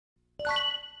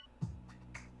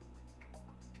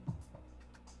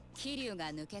桐生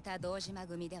が抜けた堂島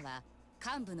組では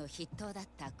幹部の筆頭だっ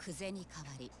た久世に代わ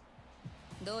り、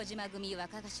堂島組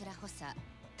若頭補佐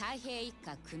太平一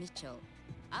家組長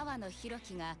阿波野弘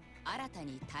樹が新た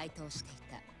に台頭してい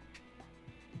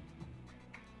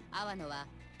た。阿波野は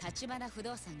橘不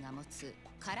動産が持つ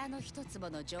空の一坪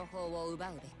の情報を奪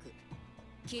うべく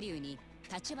桐生に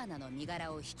橘の身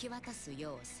柄を引き渡す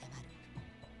よう迫る。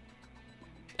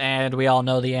 And we all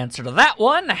know the answer to that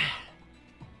one.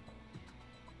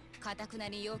 堅くな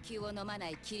に要求を飲まな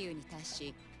い桐生に対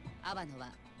し、阿波野は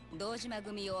堂島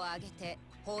組を挙げて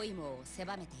包囲網を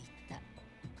狭めていった。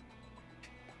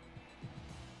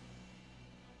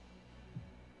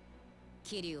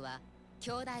桐生は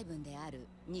兄弟分である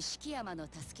錦山の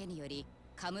助けにより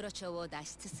カムロ町を脱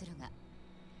出するが、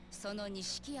その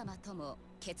錦山とも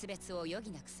決別を余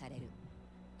儀なくされる。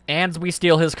And we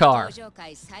steal his car. 登場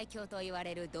界最強と言わ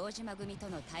れる堂島組と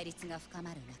の対立が深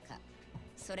まる中、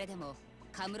それでも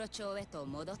カムロ町へと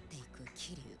戻っていく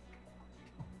桐生。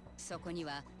そこに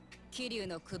は桐生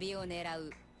の首を狙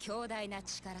う強大な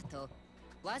力と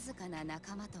わずかな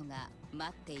仲間とが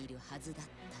待っているはずだっ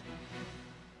た。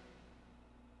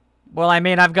 Well, I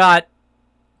mean, I've got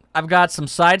some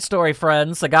side story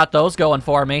friends that got those going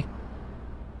for me.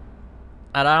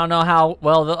 And I don't know how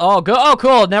well oh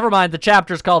cool, never mind, the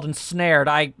chapter's called Ensnared.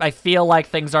 I feel like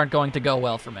things aren't going to go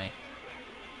well for me.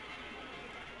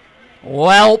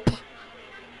 Welp.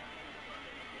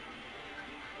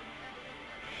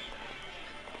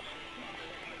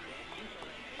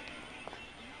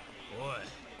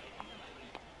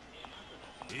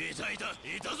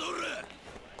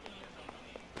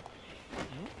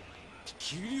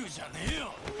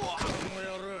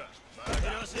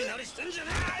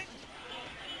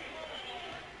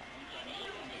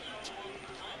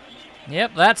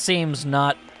 Yep, that seems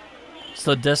not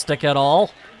sadistic at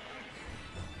all.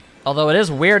 Although it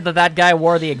is weird that that guy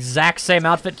wore the exact same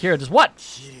outfit Kira does.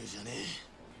 What?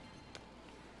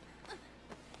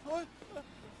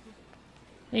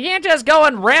 You can't just go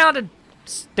around and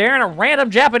staring at random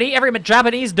every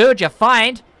Japanese dude you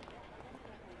find.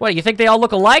 What, you think they all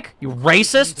look alike? You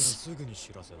racists?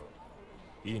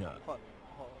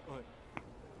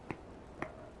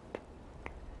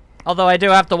 Although I do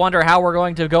have to wonder how we're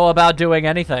going to go about doing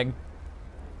anything.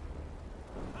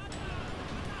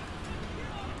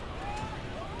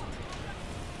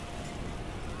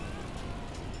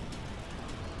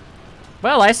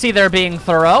 Well, I see they're being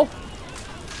thorough.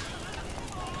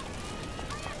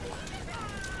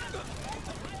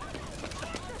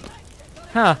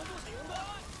 Huh.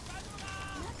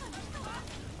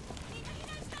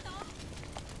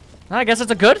 I guess it's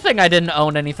a good thing I didn't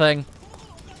own anything.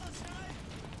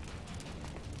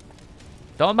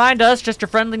 Don't mind us, just your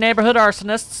friendly neighborhood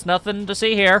arsonists. Nothing to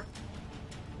see here.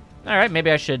 Alright, maybe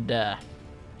I should,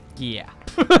 yeah.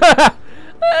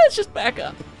 Let's just back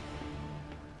up.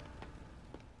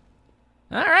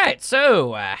 Alright,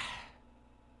 so,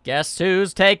 guess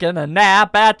who's taking a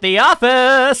nap at the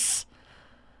office?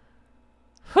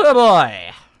 Oh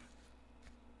boy.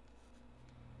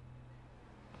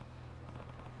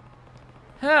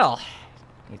 Hell,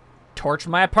 he torched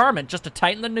my apartment just to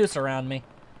tighten the noose around me.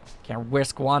 Can't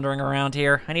risk wandering around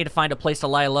here. I need to find a place to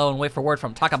lie low and wait for word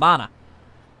from Takabana.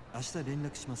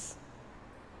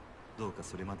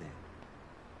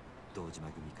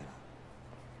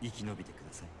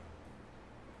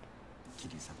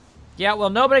 Yeah, well,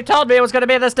 nobody told me it was going to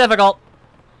be this difficult.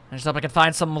 I just hope I can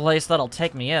find some place that'll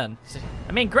take me in.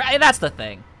 I mean, that's the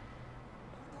thing.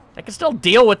 I can still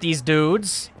deal with these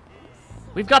dudes.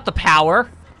 We've got the power.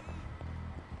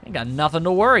 Ain't got nothing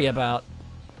to worry about.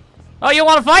 Oh, you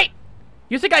want to fight?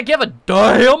 You think I give a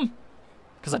damn?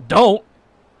 Because I don't.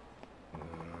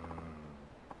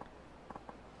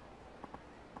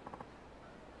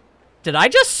 Did I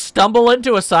just stumble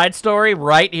into a side story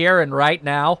right here and right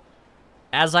now?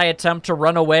 As I attempt to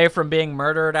run away from being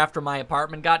murdered after my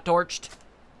apartment got torched?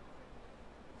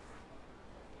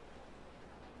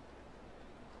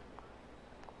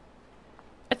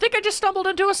 I think I just stumbled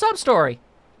into a sub-story.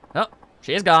 Oh,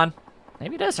 she's gone.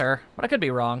 Maybe it is her, but I could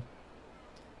be wrong.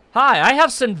 Hi, I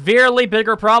have severely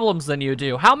bigger problems than you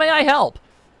do. How may I help?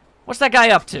 What's that guy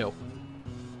up to?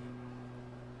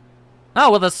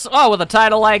 Oh, with a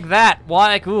title like that.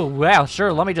 Why? Ooh, wow,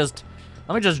 sure. Let me just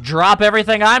drop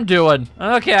everything I'm doing.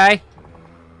 Okay.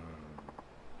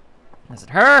 Is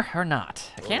it her or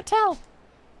not? I can't tell.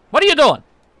 What are you doing?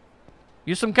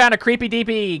 You some kind of creepy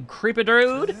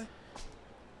dude?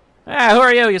 Ah, who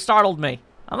are you? You startled me.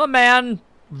 I'm a man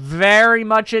very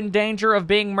much in danger of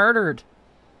being murdered.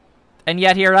 And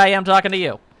yet here I am talking to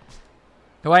you.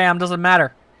 Who I am doesn't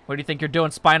matter. What do you think you're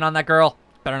doing spying on that girl?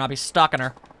 Better not be stalking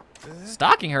her.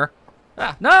 Stalking her?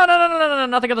 Ah, no,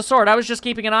 nothing of the sort. I was just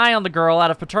keeping an eye on the girl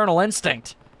out of paternal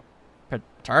instinct.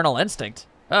 Paternal instinct?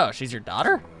 Oh, she's your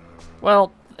daughter?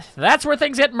 Well, that's where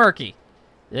things get murky.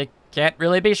 You can't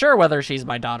really be sure whether she's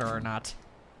my daughter or not.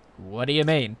 What do you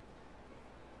mean?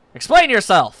 Explain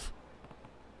yourself!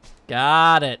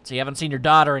 Got it. So you haven't seen your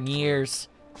daughter in years.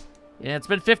 Yeah, it's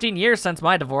been 15 years since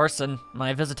my divorce, and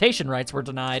my visitation rights were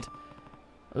denied.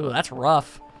 Ooh, that's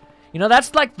rough. You know,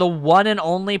 that's like the one and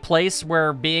only place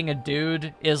where being a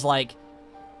dude is like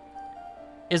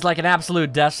an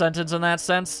absolute death sentence in that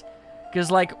sense. Because,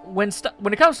 like, when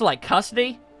it comes to, like,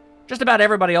 custody, just about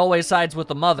everybody always sides with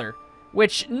the mother.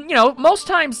 Which, you know, most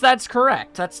times that's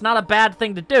correct. That's not a bad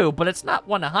thing to do, but it's not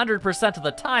 100% of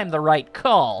the time the right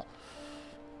call.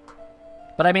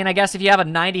 But, I mean, I guess if you have a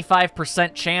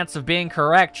 95% chance of being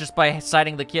correct just by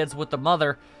siding the kids with the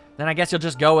mother, then I guess you'll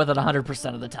just go with it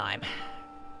 100% of the time.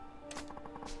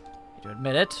 To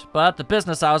admit it, but the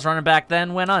business I was running back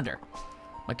then went under.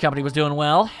 My company was doing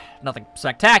well, nothing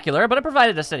spectacular, but it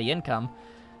provided a steady income.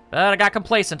 But I got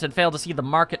complacent and failed to see the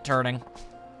market turning.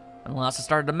 When losses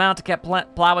started to mount, I kept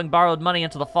plowing borrowed money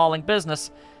into the falling business,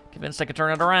 convinced I could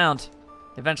turn it around.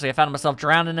 Eventually, I found myself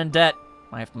drowning in debt.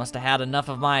 My wife must have had enough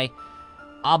of my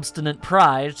obstinate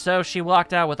pride, so she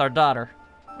walked out with our daughter.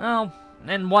 Well,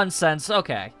 in one sense,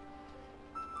 okay.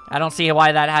 I don't see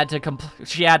why that had to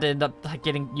she had to end up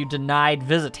getting you denied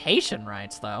visitation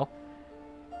rights, though.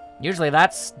 Usually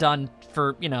that's done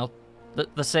for, you know,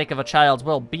 the sake of a child's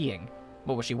well-being.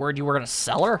 What, was she worried you were going to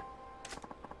sell her?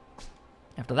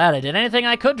 After that, I did anything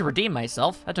I could to redeem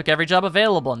myself. I took every job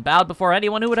available and bowed before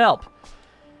anyone who would help.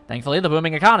 Thankfully, the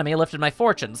booming economy lifted my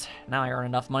fortunes. Now I earn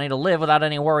enough money to live without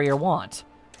any worry or want.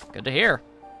 Good to hear.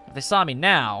 If they saw me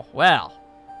now, well,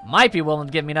 might be willing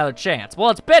to give me another chance. Well,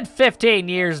 it's been 15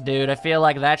 years, dude. I feel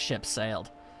like that ship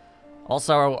sailed.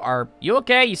 Also, are you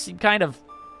okay? You seem kind of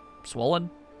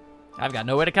swollen. I've got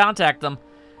no way to contact them.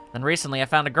 Then recently, I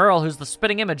found a girl who's the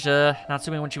spitting image, not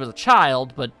assuming when she was a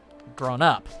child, but grown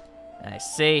up. I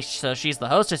see, so she's the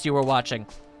hostess you were watching.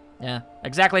 Yeah,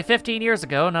 exactly 15 years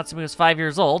ago, Natsumi was 5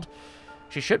 years old.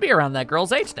 She should be around that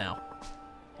girl's age now.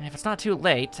 And if it's not too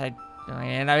late, I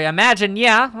imagine,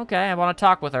 yeah, okay, I want to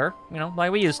talk with her, you know,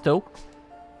 like we used to.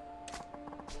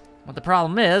 But the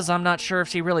problem is, I'm not sure if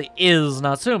she really is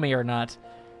Natsumi or not.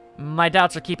 My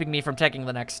doubts are keeping me from taking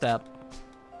the next step.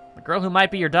 The girl who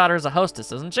might be your daughter is a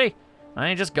hostess, isn't she? Why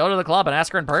don't you just go to the club and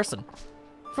ask her in person?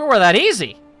 If it were that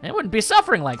easy, it wouldn't be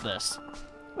suffering like this.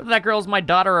 Whether that girl's my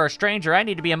daughter or a stranger, I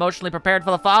need to be emotionally prepared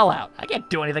for the fallout. I can't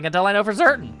do anything until I know for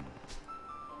certain.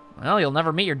 Well, you'll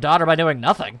never meet your daughter by doing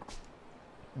nothing.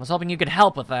 I was hoping you could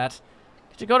help with that.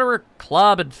 Could you go to her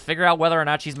club and figure out whether or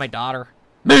not she's my daughter?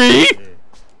 Me?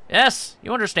 Yes,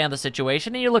 you understand the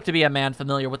situation, and you look to be a man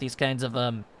familiar with these kinds of,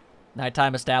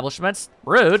 nighttime establishments.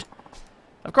 Rude.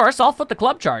 Of course, I'll foot the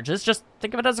club charges. Just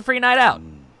think of it as a free night out.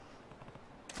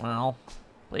 Well,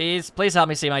 please help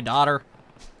me see my daughter.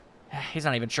 He's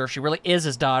not even sure if she really is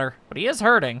his daughter, but he is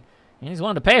hurting, and he's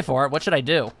willing to pay for it. What should I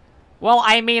do? Well,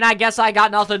 I mean, I guess I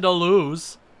got nothing to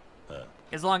lose.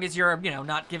 As long as you're, you know,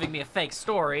 not giving me a fake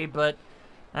story, but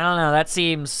I don't know, that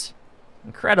seems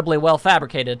incredibly well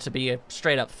fabricated to be a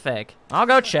straight up fake. I'll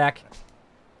go check.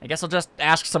 I guess I'll just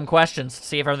ask some questions to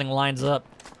see if everything lines up.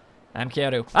 I'm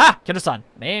Kyoru. Ah, Kyoto-san.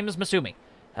 Name is Masumi.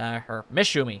 Or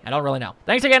Mishumi. I don't really know.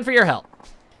 Thanks again for your help.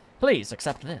 Please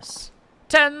accept this.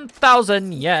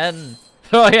 10,000 yen.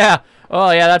 Oh yeah,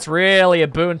 that's really a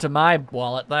boon to my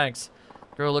wallet, thanks.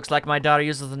 Girl looks like my daughter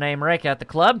uses the name Reika at the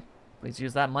club. Please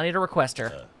use that money to request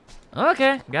her.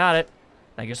 Okay, got it.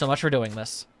 Thank you so much for doing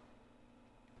this.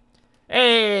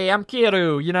 Hey, I'm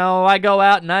Kiru. You know, I go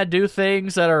out and I do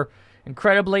things that are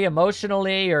incredibly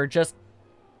emotionally or just,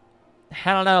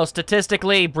 I don't know,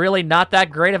 statistically really not that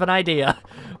great of an idea.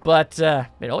 But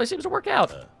it always seems to work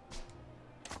out.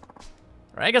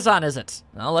 Reika-san, is it?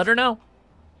 I'll let her know.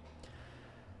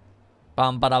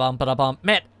 Bum-ba-da-bum-ba-da-bum.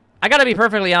 Man, I gotta be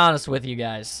perfectly honest with you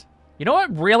guys. You know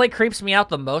what really creeps me out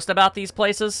the most about these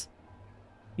places?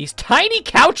 These tiny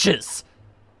couches.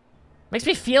 Makes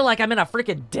me feel like I'm in a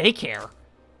freaking daycare.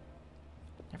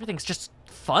 Everything's just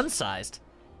fun-sized.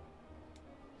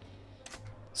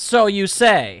 So you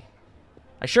say.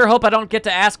 I sure hope I don't get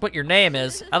to ask what your name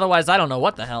is. Otherwise, I don't know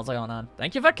what the hell's going on.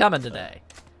 Thank you for coming today.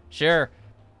 Sure.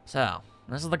 So,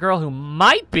 this is the girl who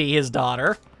might be his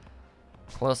daughter.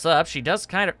 Close up, she does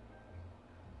kind of...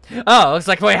 Oh, it's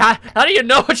like, wait, how do you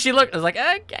know what she looked? I was like,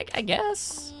 I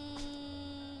guess.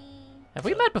 Have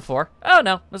we met before? Oh,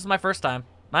 no, this is my first time.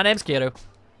 My name's Kiru.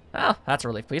 Oh, that's a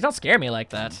relief. Please don't scare me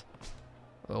like that.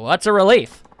 What's a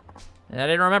relief? I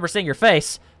didn't remember seeing your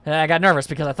face. I got nervous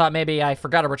because I thought maybe I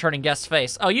forgot a returning guest's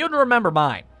face. Oh, you'd remember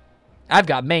mine. I've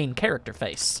got main character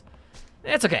face.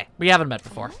 It's okay. We haven't met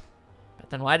before. But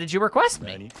then why did you request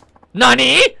me?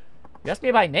 Nani? You asked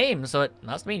me by name, so it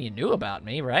must mean you knew about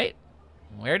me, right?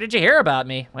 Where did you hear about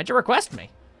me? Why'd you request me?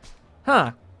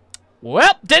 Huh.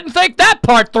 Well, didn't think that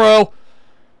part through.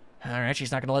 Alright,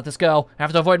 she's not gonna let this go. I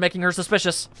have to avoid making her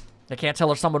suspicious. I can't tell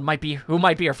her someone who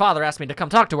might be her father asked me to come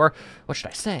talk to her. What should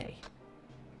I say?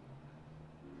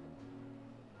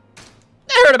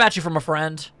 I heard about you from a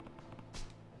friend.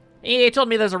 He told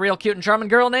me there's a real cute and charming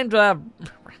girl named,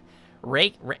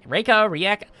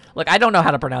 Reika. Look, I don't know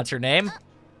how to pronounce your name.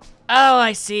 Oh,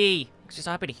 I see. She's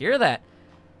happy to hear that.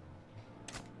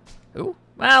 Ooh.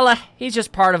 Well, he's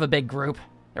just part of a big group.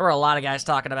 There were a lot of guys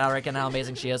talking about Reika and how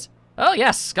amazing she is. Oh,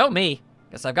 yes, go me.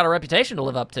 Guess I've got a reputation to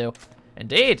live up to.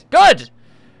 Indeed. Good!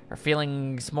 Her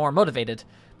feelings more motivated.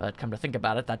 But come to think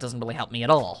about it, that doesn't really help me at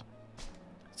all.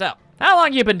 So, how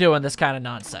long you been doing this kind of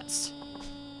nonsense?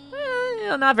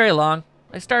 Not very long.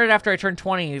 I started after I turned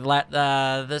 20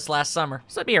 this last summer,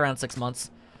 so it'd be around 6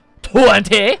 months.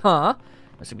 20? Huh?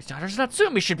 Nasumi's daughter's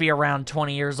Natsumi should be around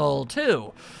 20 years old,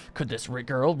 too. Could this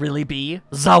girl really be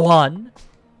the one?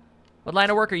 What line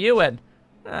of work are you in?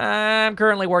 I'm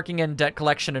currently working in debt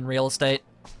collection and real estate.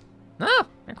 Oh,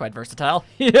 you're quite versatile.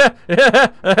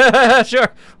 Yeah,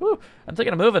 sure. Woo, I'm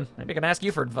thinking of moving. Maybe I can ask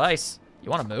you for advice.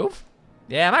 You want to move?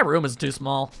 Yeah, my room is too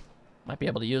small. Might be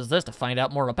able to use this to find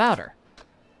out more about her.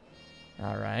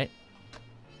 All right.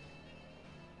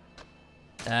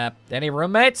 Any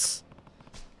roommates?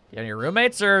 You have any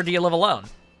roommates, or do you live alone?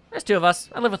 There's 2 of us.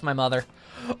 I live with my mother.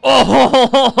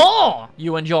 Oh,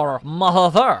 you and your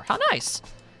mother. How nice.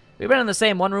 We've been in the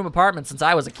same one-room apartment since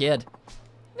I was a kid.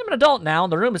 I'm an adult now,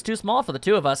 and the room is too small for the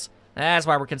 2 of us. That's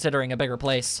why we're considering a bigger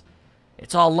place.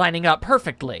 It's all lining up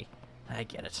perfectly. I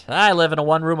get it. I live in a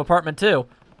one-room apartment, too.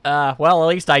 Well, at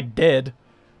least I did.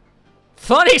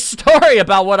 Funny story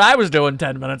about what I was doing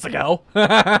 10 minutes ago.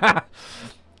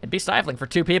 It'd be stifling for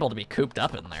 2 people to be cooped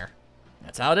up in there.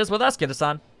 That's how it is with us,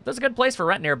 Kida-san. If there's a good place for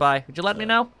rent nearby, would you let me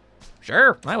know?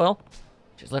 Sure, I will.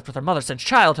 She's lived with her mother since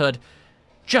childhood.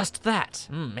 Just that.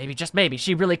 Maybe, just maybe,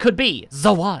 she really could be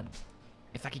the one.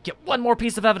 If I could get one more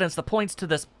piece of evidence that points to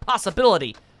this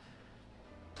possibility.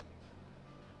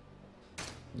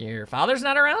 Your father's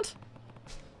not around?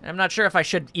 I'm not sure if I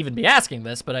should even be asking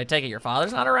this, but I take it your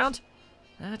father's not around?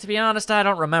 To be honest, I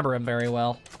don't remember him very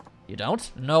well. You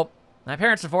don't? Nope. My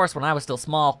parents divorced when I was still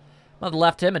small. Mother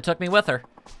left him and took me with her.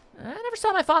 I never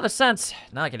saw my father since.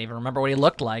 Now I can't even remember what he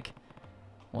looked like.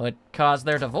 What caused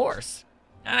their divorce?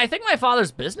 I think my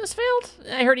father's business failed?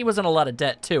 I heard he was in a lot of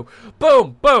debt, too.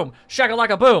 Boom, boom,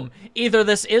 shakalaka boom. Either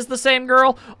this is the same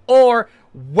girl, or,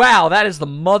 wow, that is the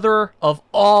mother of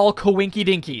all coinky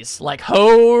dinkies. Like,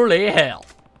 holy hell.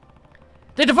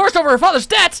 They divorced over her father's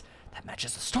debt? That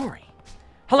matches the story.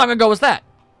 How long ago was that?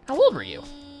 How old were you?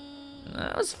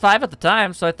 I was 5 at the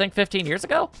time, so I think 15 years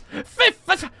ago.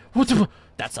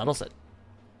 That settles it.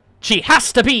 She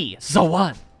has to be the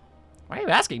one. Why are you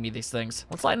asking me these things?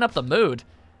 Let's lighten up the mood.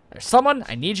 There's someone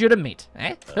I need you to meet.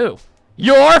 Eh? Who?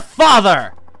 Your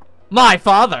father! My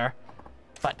father?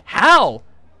 But how?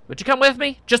 Would you come with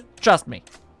me? Just trust me.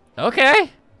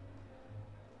 Okay.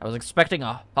 I was expecting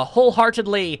a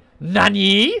wholeheartedly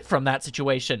nani from that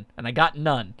situation, and I got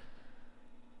none.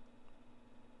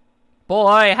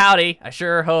 Boy, howdy. I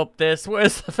sure hope this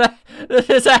was this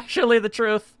is actually the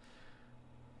truth.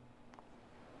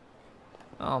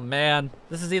 Oh man,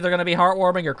 this is either gonna be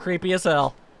heartwarming or creepy as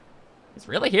hell. He's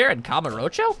really here in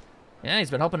Kamurocho? Yeah,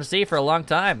 he's been hoping to see you for a long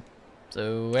time.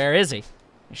 So where is he?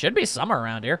 He should be somewhere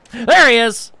around here. There he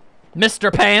is!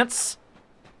 Mr. Pants!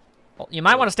 Well, you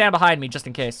might want to stand behind me just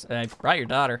in case. I brought your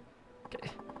daughter.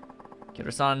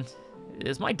 Kidder-san,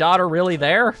 is my daughter really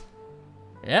there?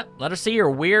 Yep, let her see your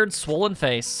weird, swollen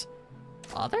face.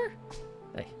 Father?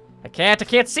 Hey, I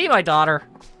can't see my daughter.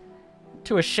 I'm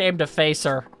too ashamed to face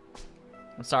her.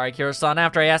 I'm sorry, Kira-san,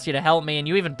 after I asked you to help me, and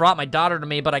you even brought my daughter to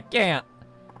me, but I can't.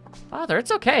 Father,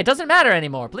 it's okay. It doesn't matter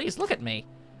anymore. Please, look at me.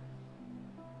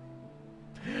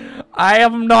 I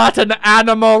am not an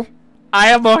animal. I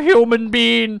am a human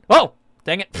being. Oh,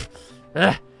 dang it.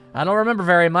 I don't remember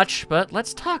very much, but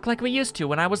let's talk like we used to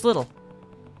when I was little.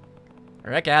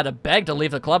 Rekka had to beg to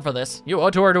leave the club for this. You owe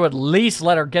to her to at least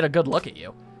let her get a good look at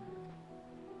you.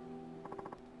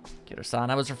 Kira-san,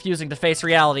 I was refusing to face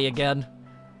reality again.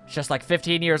 Just like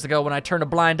 15 years ago when I turned a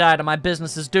blind eye to my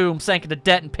business's doom, sank into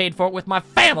debt, and paid for it with my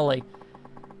family.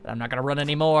 But I'm not gonna run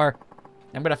anymore.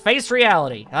 I'm gonna face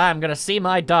reality. I'm gonna see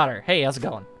my daughter. Hey, how's it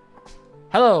going?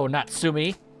 Hello,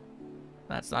 Natsumi.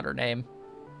 That's not her name.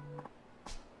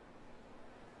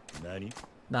 Nani?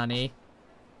 Nani?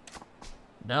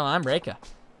 No, I'm Reika.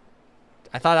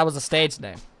 I thought that was a stage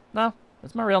name. No,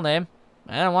 that's my real name.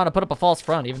 I don't want to put up a false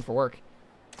front, even for work.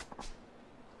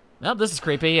 Nope, this is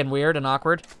creepy and weird and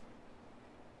awkward.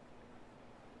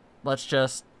 Let's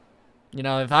just... You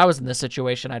know, if I was in this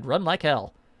situation, I'd run like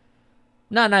hell.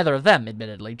 Not neither of them,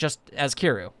 admittedly, just as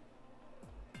Kiryu.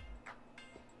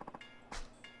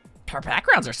 Our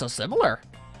backgrounds are so similar.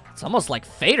 It's almost like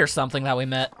fate or something that we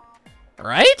met.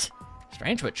 Right?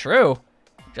 Strange but true.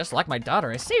 Just like my daughter,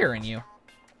 I see her in you.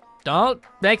 Don't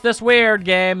make this weird,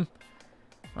 game.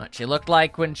 What she looked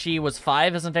like when she was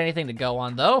 5 isn't anything to go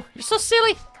on, though. You're so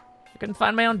silly. I couldn't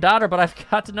find my own daughter, but I've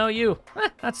got to know you.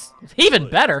 That's even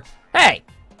better. Hey,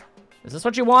 is this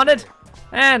what you wanted?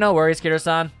 No worries,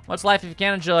 Kira-san. What's life if you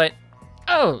can't enjoy it?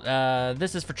 Oh,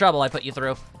 this is for trouble I put you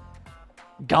through.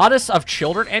 Goddess of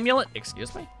Children amulet?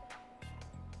 Excuse me?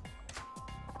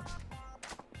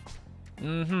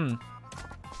 Mm-hmm.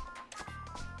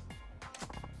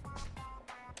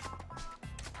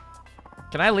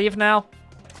 Can I leave now?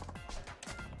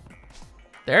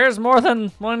 There's more than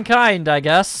one kind, I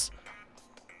guess.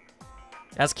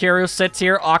 As Kiryu sits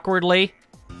here awkwardly.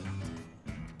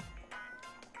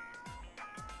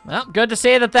 Well, good to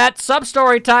see that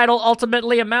sub-story title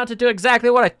ultimately amounted to exactly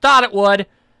what I thought it would.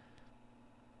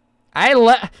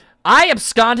 I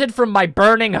absconded from my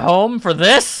burning home for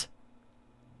this?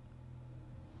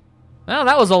 Well,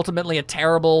 that was ultimately a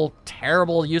terrible,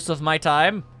 terrible use of my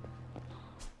time.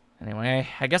 Anyway,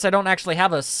 I guess I don't actually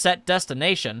have a set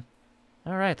destination.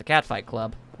 Alright, the Catfight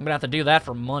Club. I'm gonna have to do that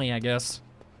for money, I guess.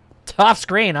 Off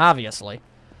screen, obviously.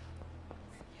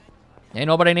 Ain't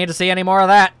nobody need to see any more of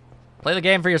that. Play the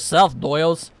game for yourself,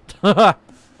 doyos.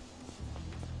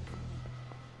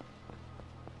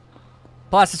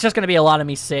 Plus, it's just gonna be a lot of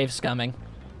me save scumming.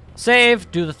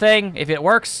 Save, do the thing. If it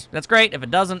works, that's great. If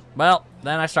it doesn't, well,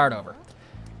 then I start over.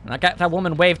 And that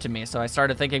woman waved to me, so I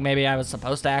started thinking maybe I was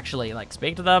supposed to actually, like,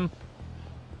 speak to them.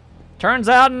 Turns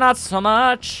out, not so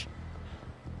much.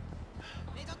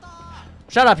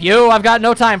 Shut up, you. I've got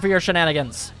no time for your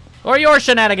shenanigans. Or your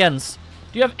shenanigans.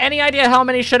 Do you have any idea how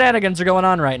many shenanigans are going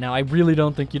on right now? I really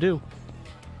don't think you do.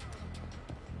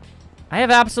 I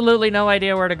have absolutely no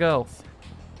idea where to go.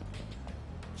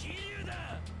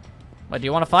 What, do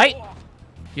you want to fight?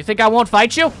 You think I won't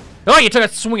fight you? Oh, you took a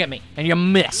swing at me, and you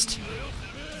missed.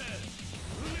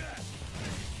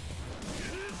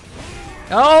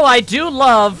 Oh, I do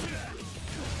love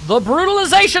the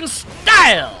brutalization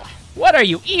style. What are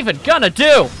you even gonna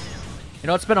do? You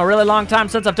know, it's been a really long time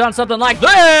since I've done something like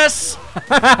this.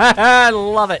 I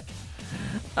love it.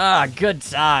 Ah, good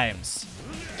times.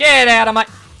 Get out of my...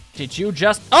 Did you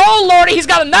just... Oh, lordy, he's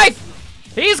got a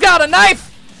knife. He's got a knife.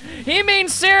 He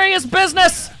means serious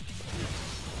business.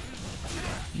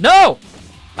 No.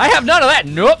 I have none of that.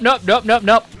 Nope, nope, nope, nope,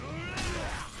 nope.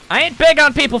 I ain't big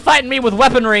on people fighting me with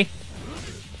weaponry.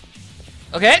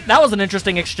 Okay, that was an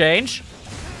interesting exchange.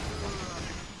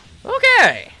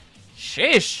 Okay.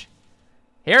 Sheesh.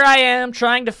 Here I am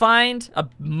trying to find a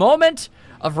moment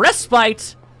of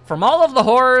respite from all of the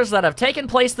horrors that have taken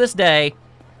place this day.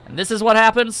 And this is what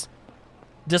happens.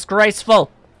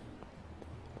 Disgraceful.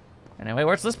 Anyway,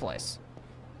 where's this place?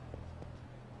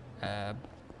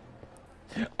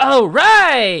 Oh,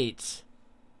 right!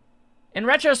 In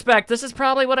retrospect, this is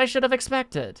probably what I should have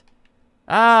expected.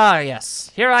 Ah,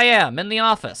 yes. Here I am, in the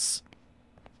office.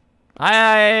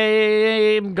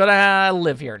 I'm gonna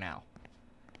live here now.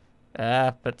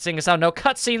 But seeing as how no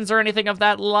cutscenes or anything of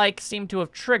that like seem to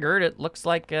have triggered, it looks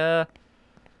like, it's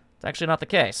actually not the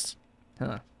case.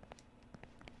 Huh.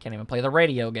 Can't even play the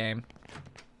radio game.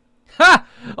 Ha!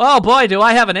 Oh boy, do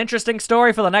I have an interesting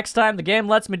story for the next time the game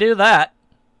lets me do that.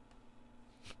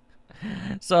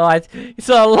 So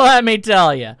let me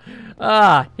tell you.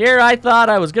 Here I thought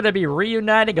I was gonna be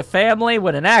reuniting a family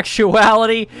when in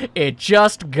actuality, it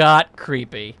just got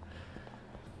creepy.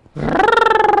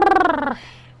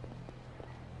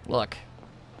 Look,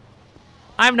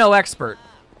 I'm no expert.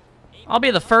 I'll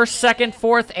be the 1st, 2nd,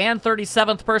 4th, and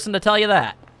 37th person to tell you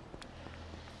that.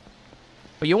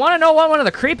 But you want to know what one of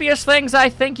the creepiest things I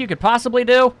think you could possibly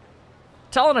do?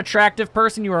 Tell an attractive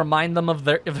person you remind them of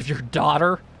your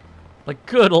daughter. Like,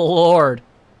 good lord.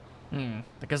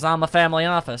 The Kazama family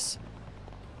office.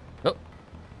 Oh,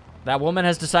 that woman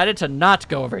has decided to not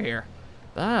go over here.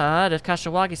 But if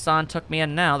Kashiwagi-san took me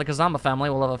in now, the Kazama family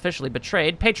will have officially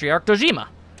betrayed Patriarch Dojima.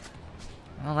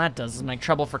 Well, that does make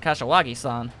trouble for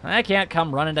Kashiwagi-san. I can't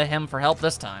come running to him for help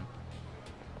this time.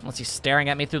 Unless he's staring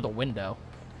at me through the window.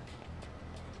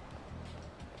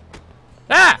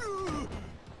 Ah!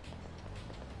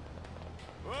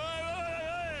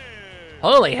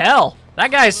 Holy hell.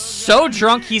 That guy's so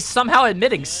drunk, he's somehow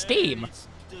emitting steam.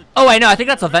 Oh, I know. I think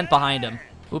that's a vent behind him.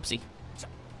 Oopsie.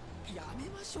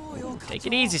 Take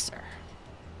it easy, sir.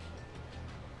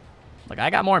 Look, I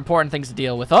got more important things to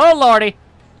deal with. Oh, lordy.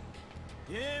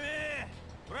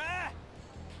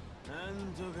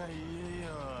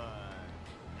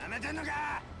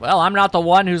 Well, I'm not the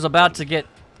one who's about to get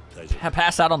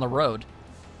pass out on the road.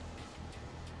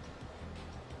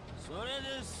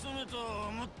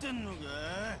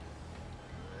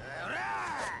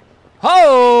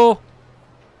 Ho!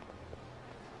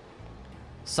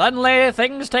 Suddenly,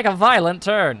 things take a violent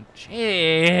turn.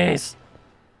 Jeez.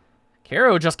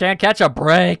 Kiru just can't catch a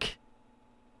break.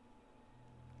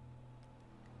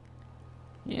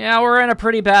 Yeah, we're in a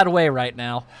pretty bad way right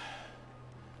now.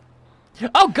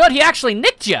 Oh, good, he actually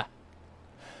nicked you.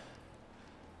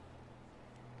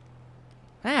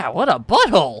 Ah, what a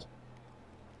butthole.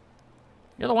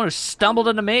 You're the one who stumbled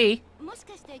into me.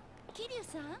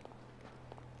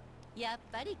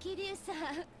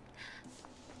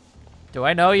 Do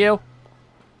I know you?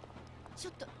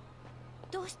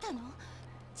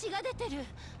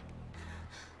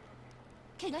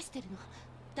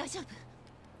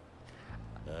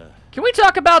 Can we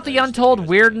talk about the untold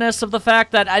weirdness of the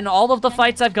fact that in all of the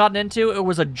fights I've gotten into, it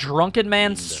was a drunken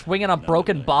man swinging a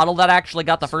broken bottle that actually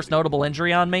got the first notable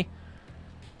injury on me?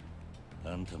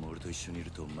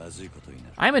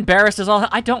 I'm embarrassed as all.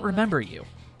 I don't remember you.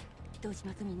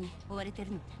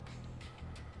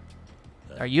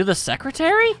 Are you the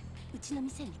secretary?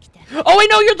 Oh, I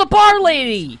know you're the bar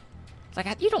lady! It's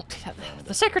like, you don't...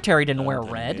 The secretary didn't wear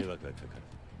red.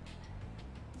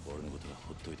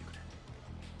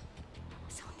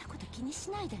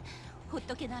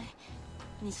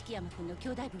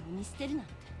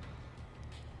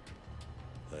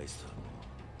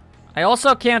 I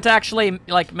also can't actually,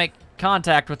 like, make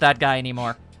contact with that guy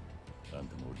anymore.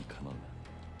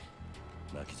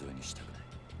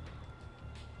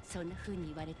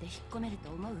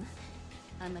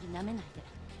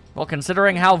 Well,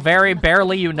 considering how very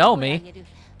barely you know me.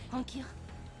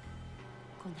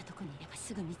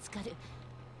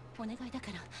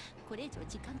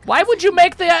 Why would you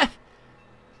make the...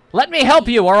 Let me help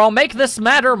you, or I'll make this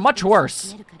matter much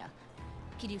worse.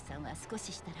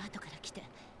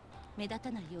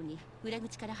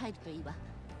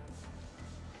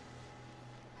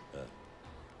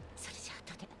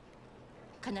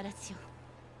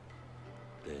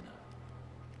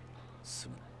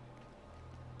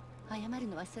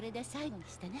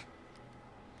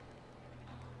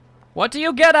 What do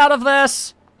you get out of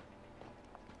this?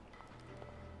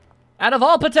 Out of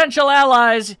all potential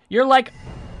allies, you're like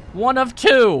one of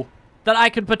two that I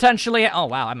could potentially... Oh,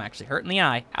 wow, I'm actually hurt in the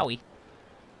eye. Owie.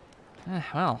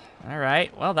 Well,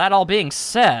 alright. Well, that all being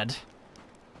said...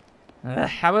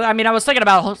 I mean, I was thinking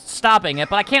about stopping it,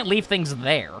 but I can't leave things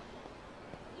there.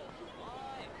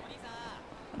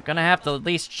 I'm gonna have to at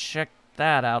least check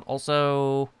that out.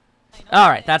 Also...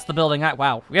 Alright, that's the building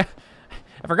Wow.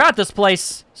 I forgot this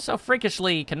place so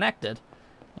freakishly connected.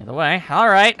 Either way,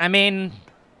 alright. I mean,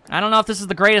 I don't know if this is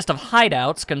the greatest of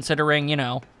hideouts, considering, you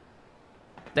know,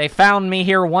 they found me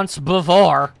here once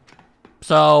before.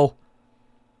 So,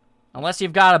 unless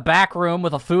you've got a back room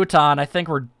with a futon, I think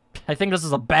this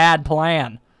is a bad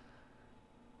plan.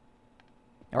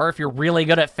 Or if you're really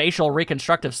good at facial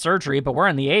reconstructive surgery, but we're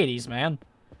in the 80s, man.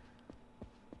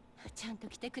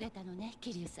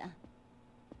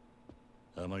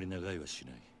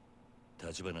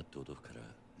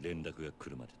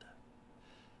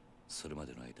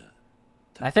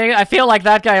 I feel like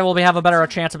that guy will have a better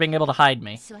chance of being able to hide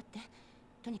me.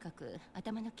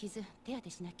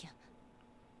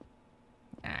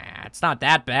 It's not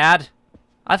that bad.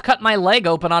 I've cut my leg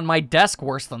open on my desk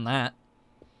worse than that.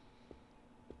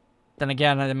 Then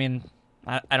again, I mean,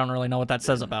 I don't really know what that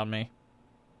says about me.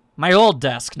 My old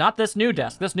desk, not this new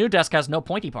desk. This new desk has no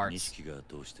pointy parts.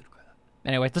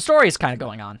 Anyway, the story is kind of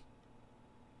going on.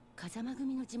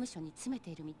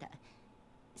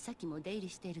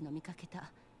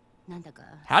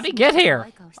 How'd he get here?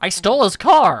 I stole his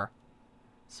car.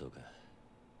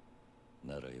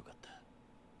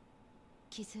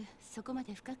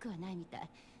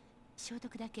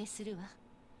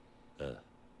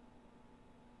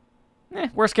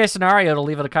 Worst case scenario, it'll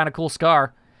leave it a kind of cool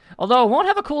scar. Although, it won't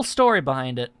have a cool story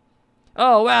behind it.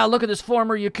 Oh, wow, look at this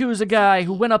former Yakuza guy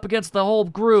who went up against the whole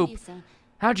group.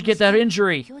 How'd you get that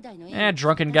injury?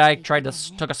 Drunken guy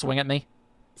took a swing at me.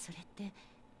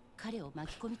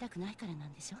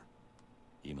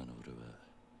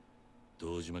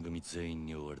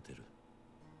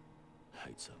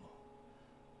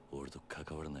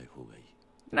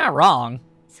 Not wrong.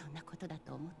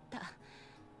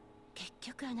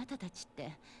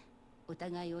 お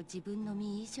互いを自分の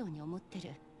身以上に思って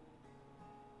る。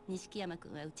錦山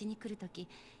君はうちに来るとき、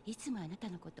いつもあなた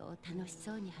のことを楽し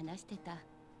そうに話してた。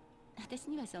私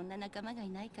にはそんな仲間がい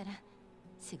ないから、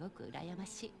すごく羨ま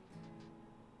しい。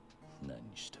何に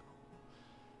して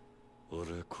も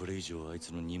俺はこれ以上あいつ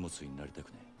の荷物になりた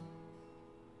くねえ。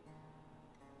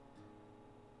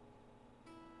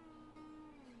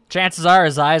Chances are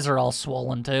his eyes are all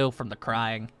swollen too from the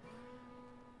crying.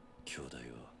 兄弟を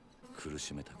苦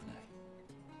しめたくない。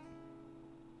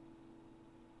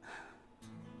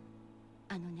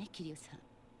あのね、桐生さん。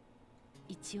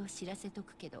一応知らせと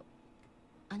くけど、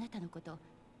あなたのこと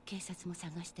警察も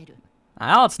探してる。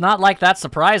Well, it's not like that's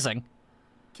surprising.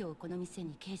 今日この店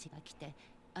に刑事が来て、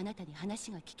あなたに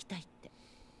話が聞きたいって。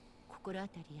心当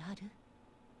たりある？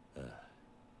ああ。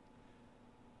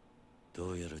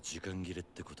どうやら時間切れっ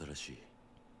てことらしい。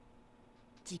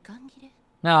時間切れ？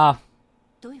 No.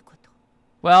 どういうこと？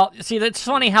 Well, see, it's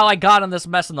funny how I got in this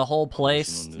mess in the whole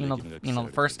place. You know,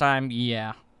 the first time,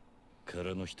 yeah.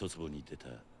 殻の一坪に出た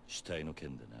死体の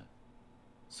件でな。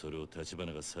それを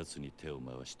橘が殺に手を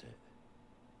回して、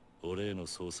俺への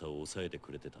捜査を抑えて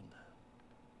くれてたんだ。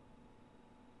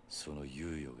その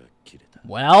猶予が切れた。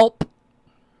Well.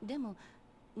 でも、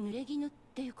濡れ衣っ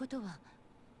ていうことは。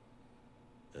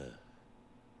ああ。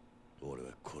俺は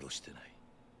殺してない。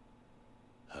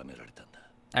はめられたんだ。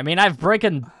I mean, I've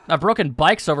broken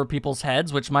bikes over people's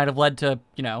heads, which might have led to,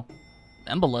 you know,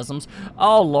 embolisms.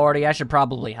 Oh, lordy, I should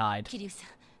probably hide. 桐生さん、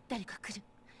誰か来る。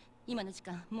今の時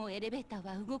間、もうエレベーター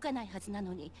は動かないはずな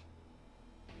のに。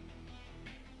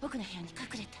僕の部屋に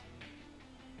隠れて。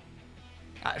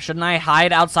Shouldn't I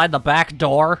hide outside the back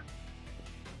door?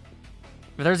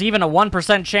 If there's even a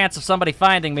 1% chance of somebody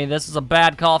finding me, this is a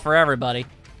bad call for everybody.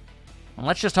 And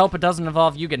let's just hope it doesn't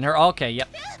involve you getting hurt. Okay, yep.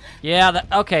 Yeah,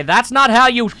 okay, that's not how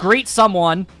you greet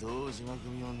someone.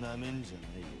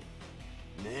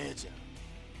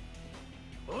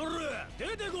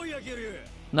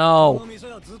 No.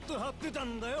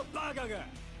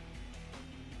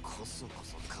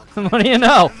 What do you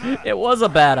know? It was a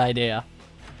bad idea.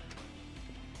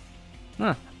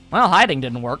 Huh. Well, hiding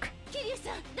didn't work.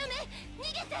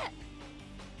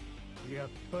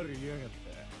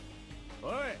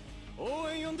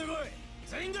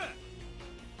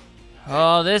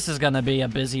 Oh, this is gonna be a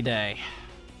busy day.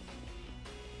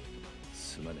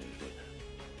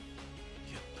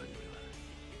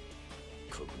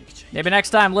 Maybe next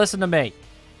time, listen to me.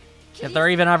 If there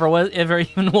even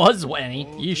was any.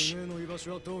 Yeesh.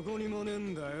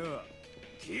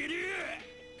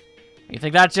 You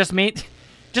think that's just me?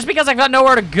 Just because I've got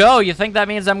nowhere to go, you think that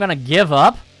means I'm gonna give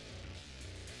up?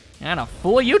 And a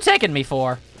fool are you taking me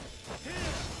for?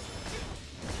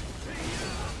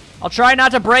 I'll try not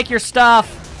to break your stuff.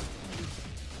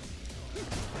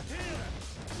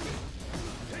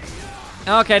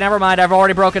 Okay, never mind. I've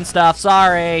already broken stuff.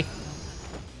 Sorry.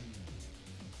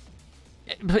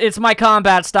 It's my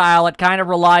combat style. It kind of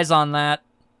relies on that.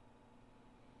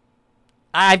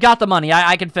 I've got the money.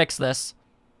 I can fix this.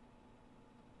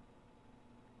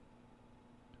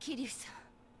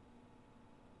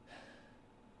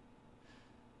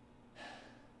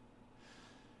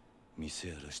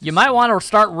 You might want to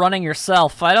start running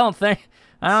yourself. I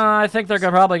think they're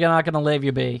probably not going to leave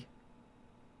you be.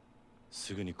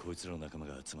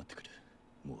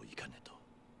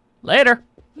 Later.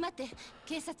 I'm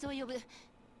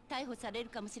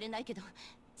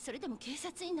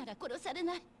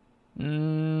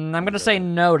going to say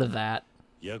no to that.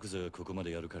 Yakuza がここまで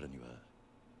やるからには、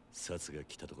殺が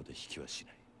来たとこで引きはし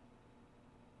ない。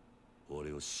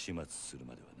俺を始末する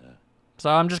まではな。So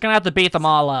I'm just gonna have to beat them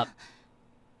all up.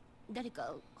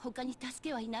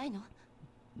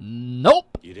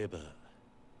 Nope.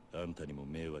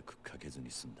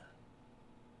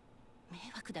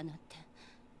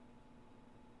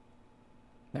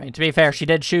 I mean, to be fair, she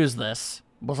did choose this.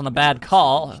 It wasn't a bad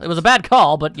call. It was a bad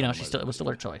call, but you know, it was still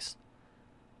her choice.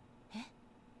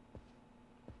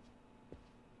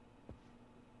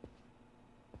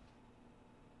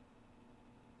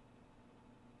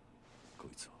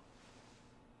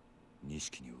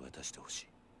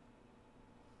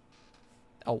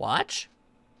 A watch?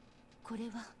 これ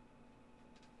は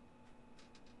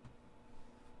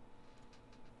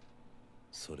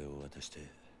それを渡して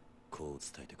こう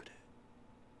伝えてくれ。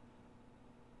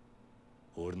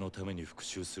俺のために復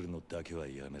讐するのだけは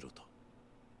やめろと。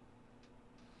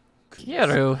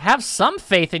Kiru, have some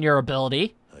faith in your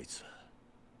ability. あいつは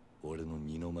俺の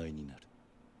二の舞になる。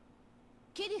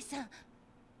桐生さん、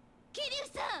桐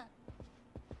生さん。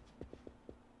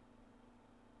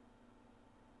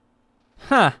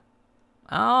Huh.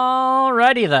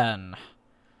 Alrighty then.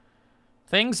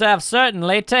 Things have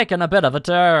certainly taken a bit of a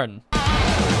turn.